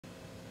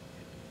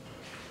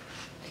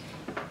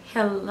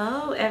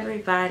Hello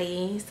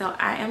everybody. So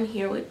I am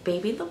here with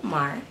baby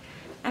Lamar,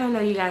 and I know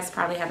you guys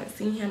probably haven't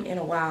seen him in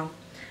a while,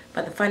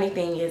 but the funny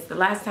thing is the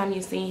last time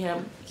you seen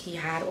him he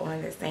had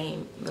on the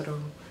same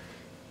little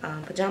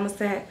pajama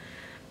set.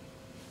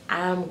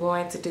 I'm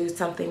going to do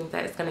something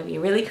that's going to be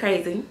really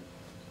crazy.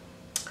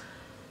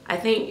 I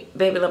think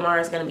baby Lamar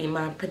is going to be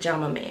my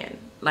pajama man.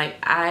 Like,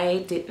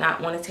 I did not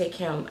want to take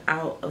him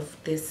out of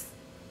this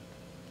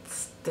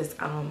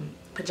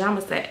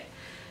pajama set,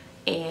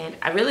 and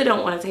I really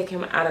don't want to take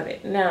him out of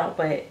it now,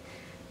 but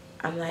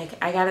I'm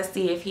like, I gotta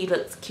see if he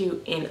looks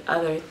cute in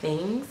other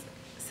things.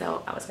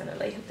 So I was gonna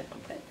lay him down,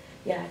 but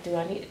yeah, do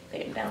I need to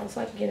lay him down so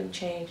I can get him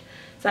changed?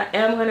 So I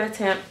am gonna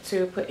attempt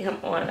to put him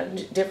on a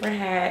different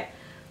hat,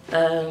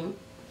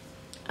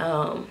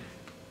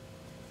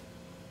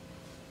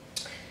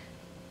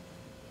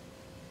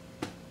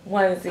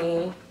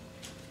 onesie,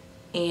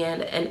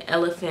 and an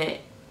elephant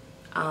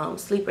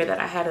sleeper that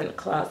I had in the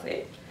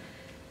closet.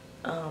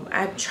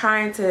 I'm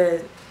trying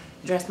to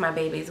dress my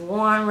babies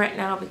warm right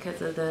now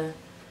because of the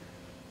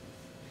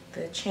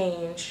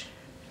change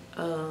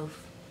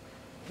of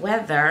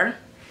weather,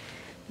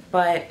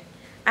 but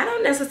I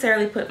don't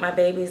necessarily put my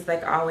babies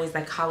like always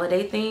like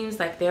holiday themes.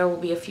 Like, there will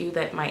be a few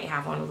that might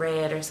have on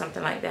red or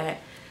something like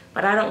that,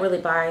 but I don't really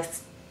buy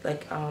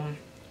like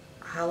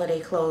holiday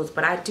clothes.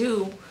 But I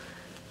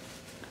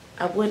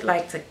would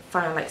like to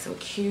find like some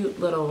cute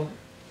little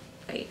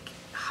like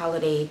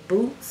holiday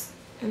boots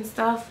and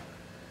stuff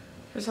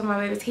for some of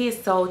my babies. He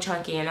is so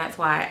chunky, and that's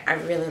why I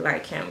really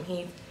like him.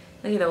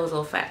 Look at those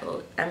little fat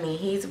little, I mean,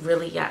 he's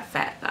really got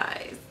fat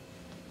thighs,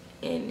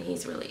 and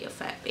he's really a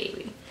fat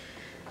baby.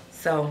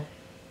 So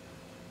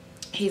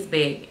he's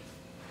big.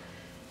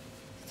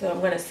 So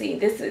I'm gonna see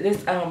this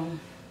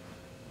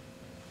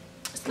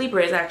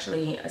sleeper is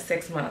actually a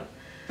 6-month.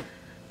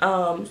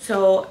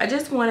 So I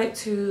just wanted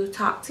to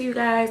talk to you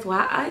guys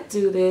while I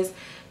do this,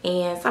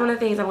 and some of the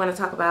things I'm going to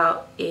talk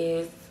about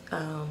is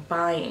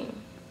buying.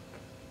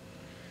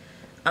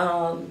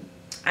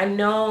 I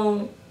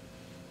know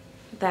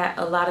that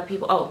a lot of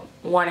people, oh,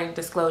 warning,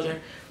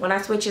 disclosure, when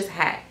I switch his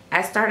hat,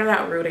 I started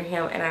out rooting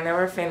him and I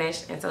never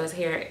finished, and so his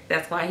hair,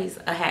 that's why he's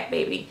a hat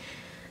baby.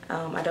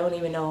 I don't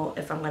even know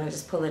if I'm going to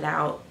just pull it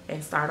out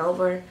and start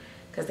over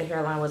because the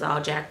hairline was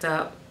all jacked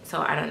up.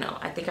 So I don't know.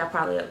 I think I'll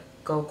probably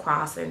go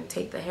across and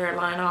take the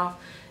hairline off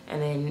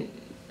and then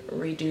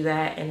redo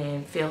that and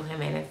then fill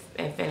him in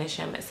and finish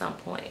him at some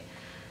point.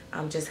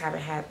 Just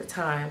haven't had the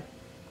time.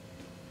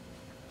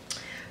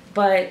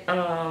 But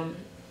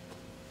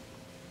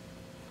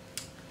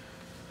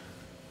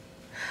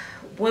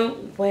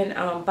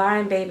when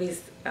buying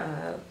babies,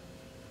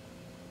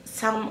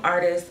 some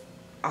artists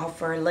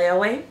offer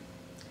layaway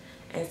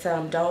and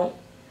some don't.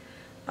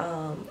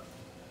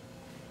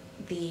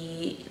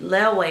 The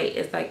layaway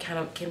is like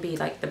can be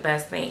like the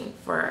best thing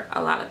for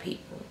a lot of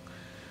people.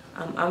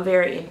 I'm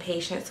very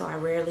impatient, so I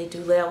rarely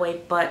do layaway,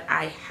 but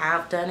I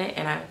have done it,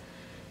 and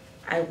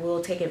I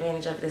will take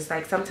advantage of this.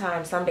 Like,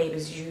 sometimes some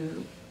babies,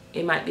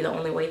 it might be the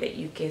only way that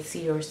you can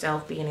see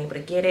yourself being able to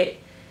get it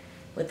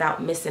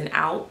without missing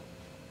out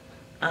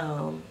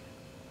on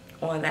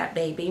that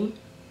baby.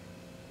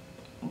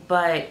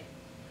 But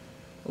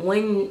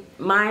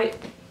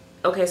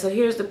okay, so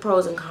here's the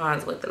pros and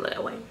cons with the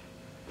layaway.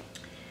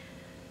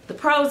 The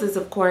pros is,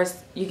 of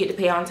course, you get to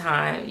pay on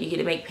time. You get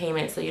to make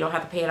payments, so you don't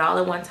have to pay it all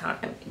at one time.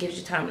 It gives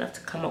you time enough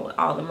to come up with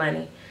all the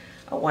money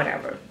or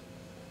whatever.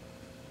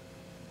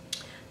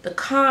 The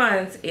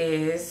cons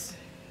is,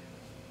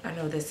 I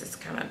know this is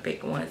kind of a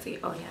big onesie.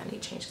 Oh yeah, I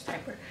need to change the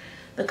diaper.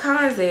 The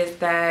cons is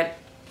that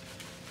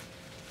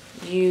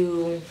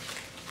depends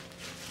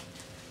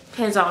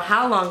on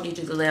how long you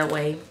do the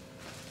layaway.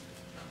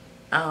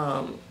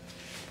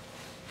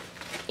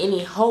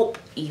 Any hope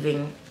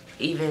even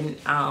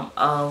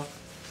of,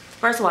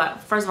 first of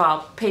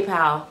all,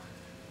 PayPal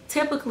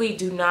typically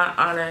do not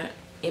honor,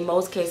 in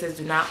most cases,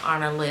 do not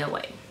honor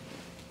layaway.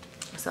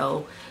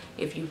 So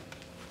if you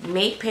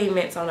make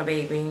payments on a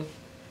baby,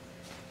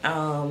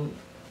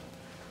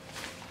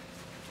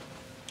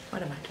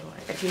 what am I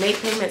doing? If you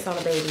make payments on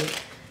a baby,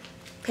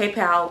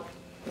 PayPal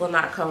will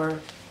not cover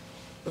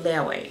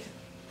layaway.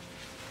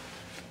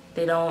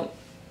 They don't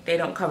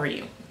cover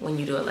you when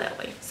you do a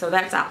layaway. So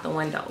that's out the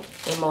window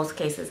in most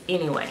cases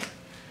anyway.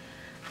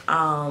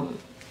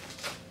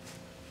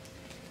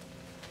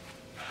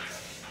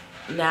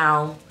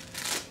 Now,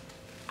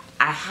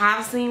 I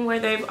have seen where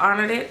they've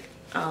honored it.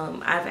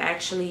 I've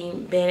actually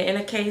been in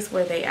a case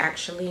where they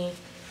actually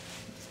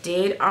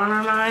did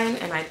honor mine,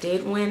 and I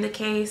did win the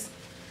case.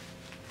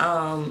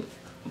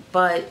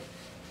 But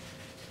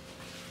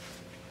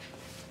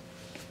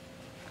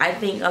I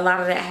think a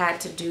lot of that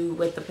had to do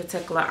with the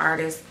particular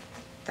artist.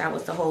 That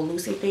was the whole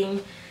Lucy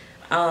thing,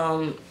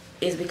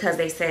 is because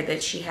they said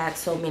that she had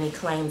so many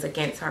claims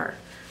against her.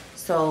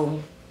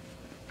 So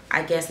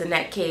I guess in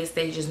that case,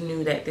 they just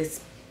knew that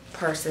this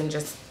person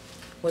just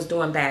was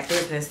doing bad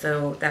business,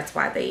 so that's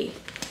why they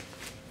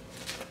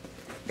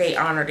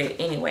honored it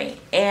anyway.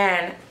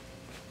 And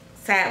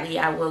sadly,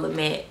 I will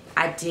admit,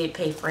 I did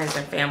pay friends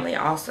and family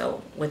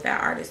also with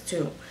that artist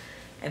too,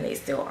 and they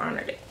still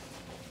honored it.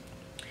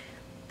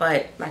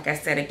 But like I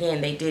said,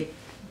 again, they did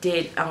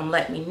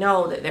let me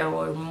know that there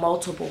were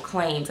multiple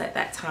claims at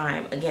that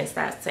time against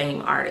that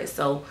same artist.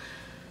 So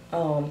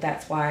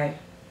that's why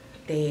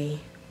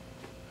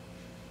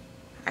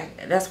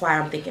that's why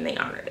I'm thinking they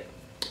honored it.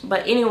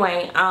 But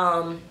anyway,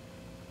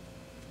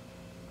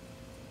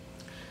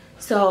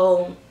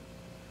 so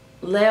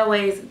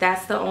layaways,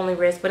 that's the only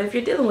risk. But if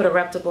you're dealing with a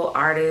reputable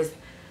artist,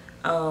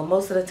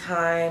 most of the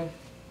time,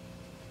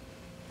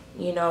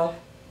 you know,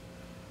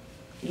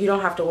 you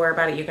don't have to worry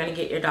about it. You're going to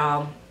get your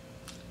doll,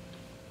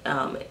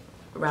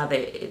 rather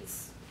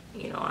it's,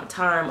 you know, on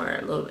time or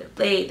a little bit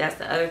late. That's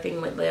the other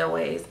thing with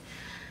layaways.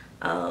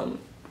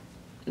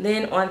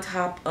 Then on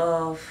top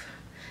of,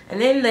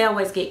 and then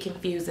layaways get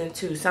confusing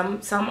too.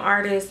 Some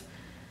artists,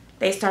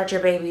 they start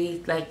your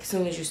baby like as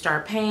soon as you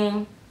start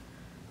paying.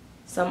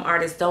 Some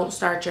artists don't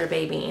start your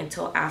baby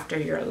until after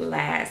your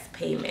last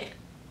payment.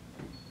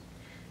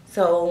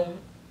 So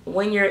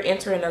when you're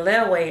entering a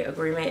layaway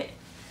agreement,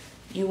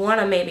 you want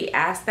to maybe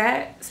ask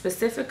that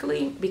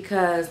specifically,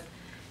 because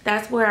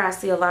that's where I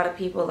see a lot of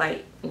people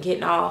like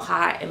getting all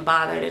hot and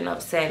bothered and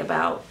upset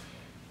about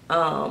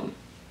the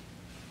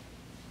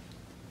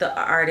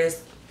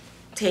artist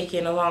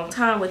taking a long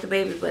time with the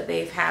baby, but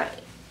they've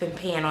been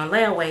paying on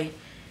layaway,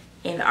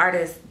 and the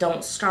artist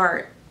don't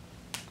start,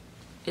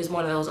 is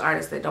one of those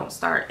artists that don't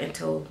start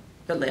until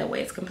the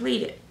layaway is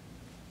completed.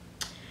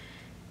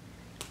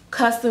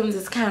 Customs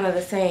is kind of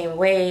the same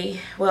way.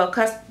 Well,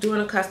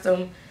 doing a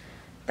custom,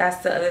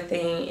 that's the other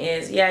thing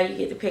is, yeah, you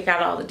get to pick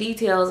out all the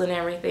details and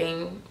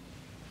everything,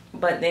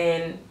 but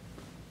then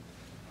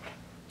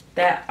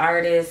that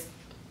artist,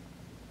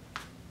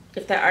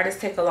 if that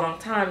artist take a long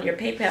time, your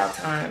PayPal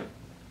time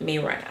may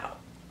run out.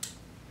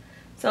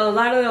 So a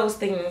lot of those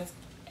things,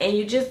 and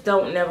you just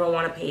don't never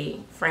want to pay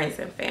friends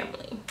and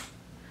family.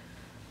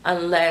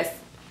 Unless,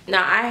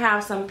 now I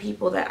have some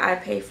people that I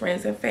pay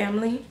friends and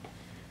family,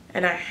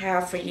 and I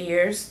have for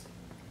years.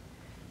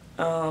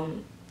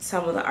 Some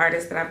of the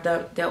artists that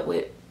I've dealt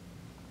with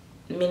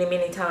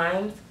many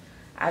times,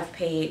 I've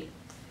paid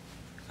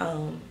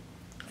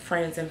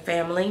friends and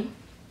family.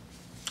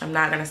 I'm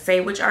not going to say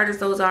which artists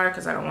those are,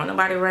 because I don't want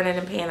nobody running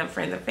and paying them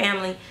friends and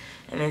family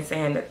and then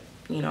saying that,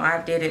 you know,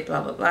 I did it,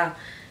 blah, blah, blah.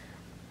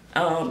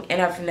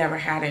 And I've never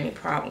had any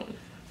problem.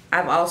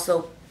 I've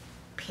also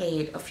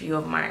paid a few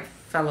of my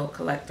fellow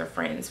collector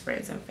friends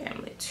and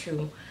family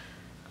too,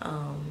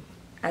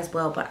 as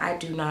well, but I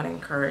do not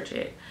encourage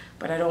it.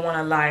 But I don't want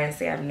to lie and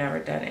say I've never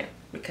done it,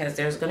 because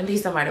there's going to be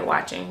somebody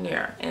watching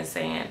here and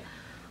saying,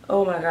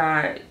 oh my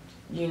God,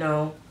 you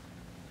know,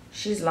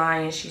 she's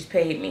lying, she's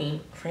paid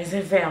me friends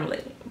and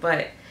family.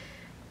 But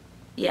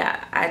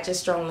yeah, I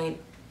just strongly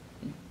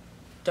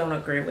don't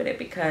agree with it,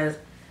 because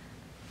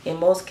in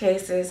most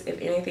cases,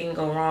 if anything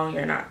go wrong,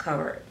 you're not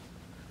covered.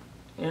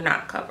 You're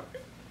not covered.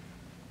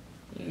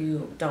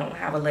 You don't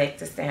have a leg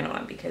to stand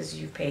on because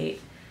you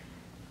paid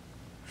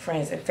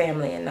friends and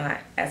family and not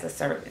as a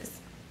service.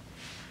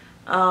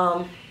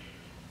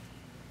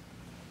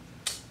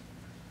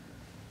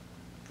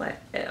 What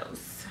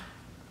else?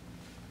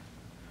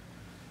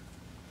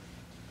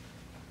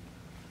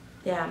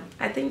 Yeah,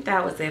 I think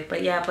that was it.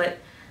 But yeah, but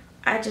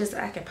I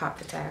can pop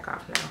the tag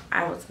off now.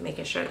 I was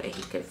making sure that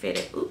he could fit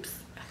it. Oops,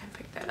 I can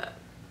pick that up.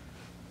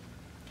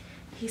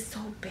 He's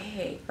so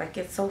big. Like,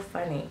 it's so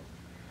funny.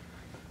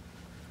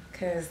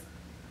 Because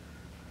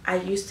I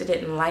used to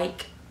didn't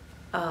like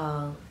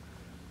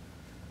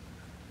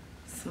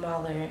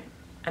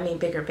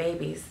bigger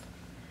babies.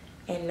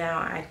 And now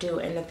I do.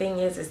 And the thing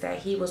is that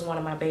he was one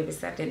of my babies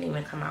that didn't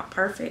even come out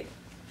perfect.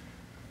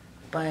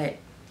 But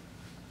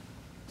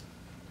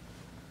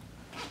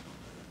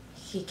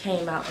he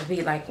came out to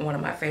be like one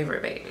of my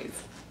favorite babies.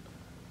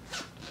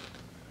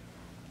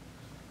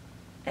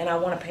 And I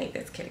want to paint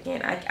this kid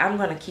again. I'm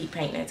going to keep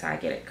painting it until I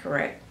get it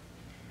correct.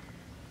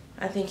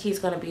 I think he's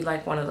going to be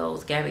like one of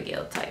those Gabby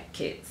type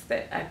kids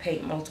that I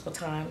paint multiple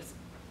times.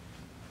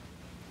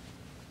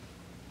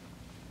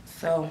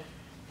 So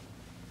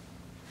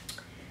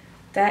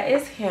that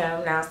is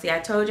him. Now see,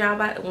 I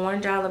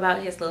warned y'all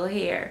about his little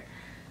hair.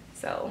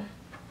 So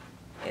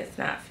it's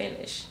not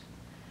finished.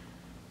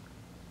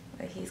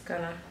 But he's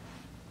going to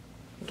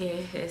get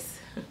his,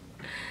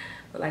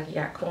 like he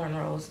got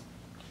cornrows.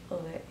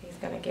 He's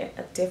going to get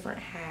a different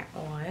hat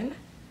on.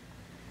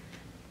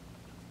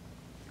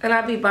 And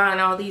I'll be buying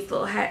all these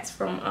little hats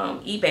from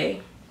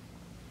eBay.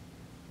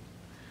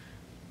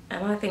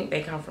 And I think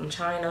they come from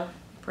China.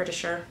 Pretty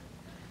sure.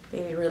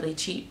 They be really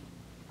cheap.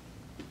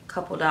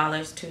 Couple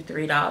dollars, $2,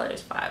 $3,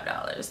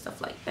 $5,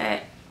 stuff like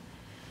that.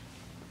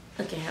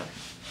 Look at him.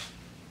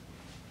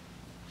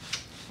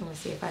 I'm going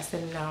to see if I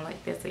sit him down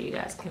like this so you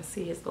guys can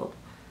see his little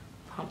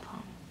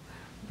pom-pom.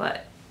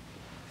 But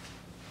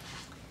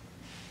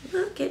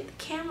look at the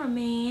camera,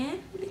 man.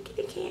 Look at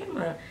the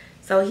camera.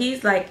 So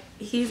he's my,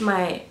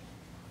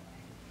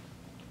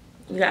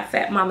 you got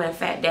Fat Mama and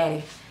Fat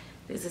Daddy.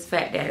 This is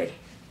Fat Daddy.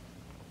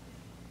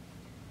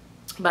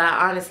 But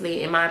I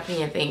honestly, in my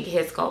opinion, think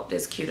his sculpt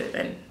is cuter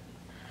than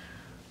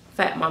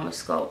Fat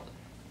Mama's sculpt.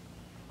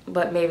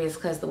 But maybe it's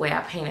because the way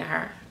I painted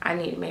her. I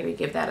need to maybe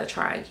give that a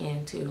try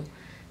again too.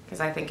 because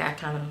I think I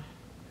kind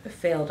of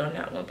failed on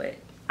that one, but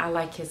I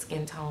like his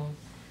skin tone.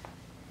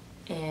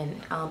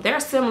 And there are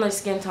similar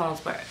skin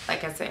tones, but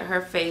like I said, her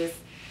face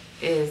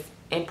is,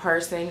 in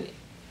person,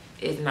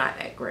 is not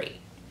that great.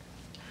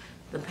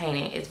 The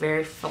painting is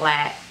very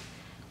flat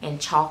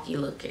and chalky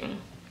looking.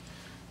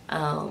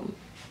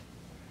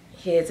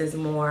 His is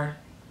more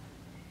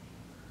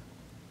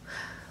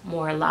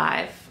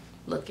alive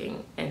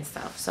looking and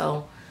stuff.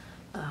 So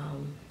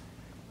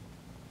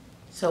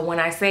so when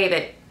I say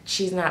that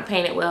she's not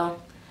painted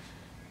well,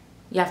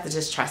 you have to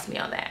just trust me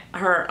on that.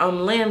 Her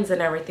limbs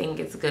and everything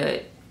is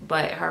good,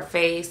 but her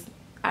face,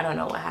 I don't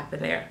know what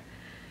happened there.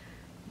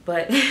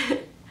 But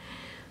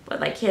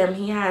but like him,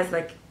 he has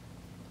like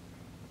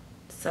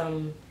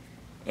some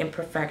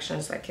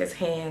imperfections, like his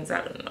hands,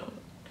 I don't know,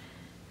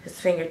 his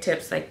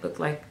fingertips like look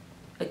like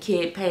a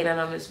kid painted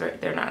them.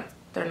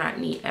 They're not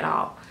neat at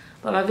all.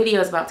 But my video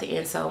is about to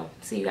end, so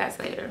see you guys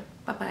later.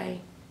 Bye bye.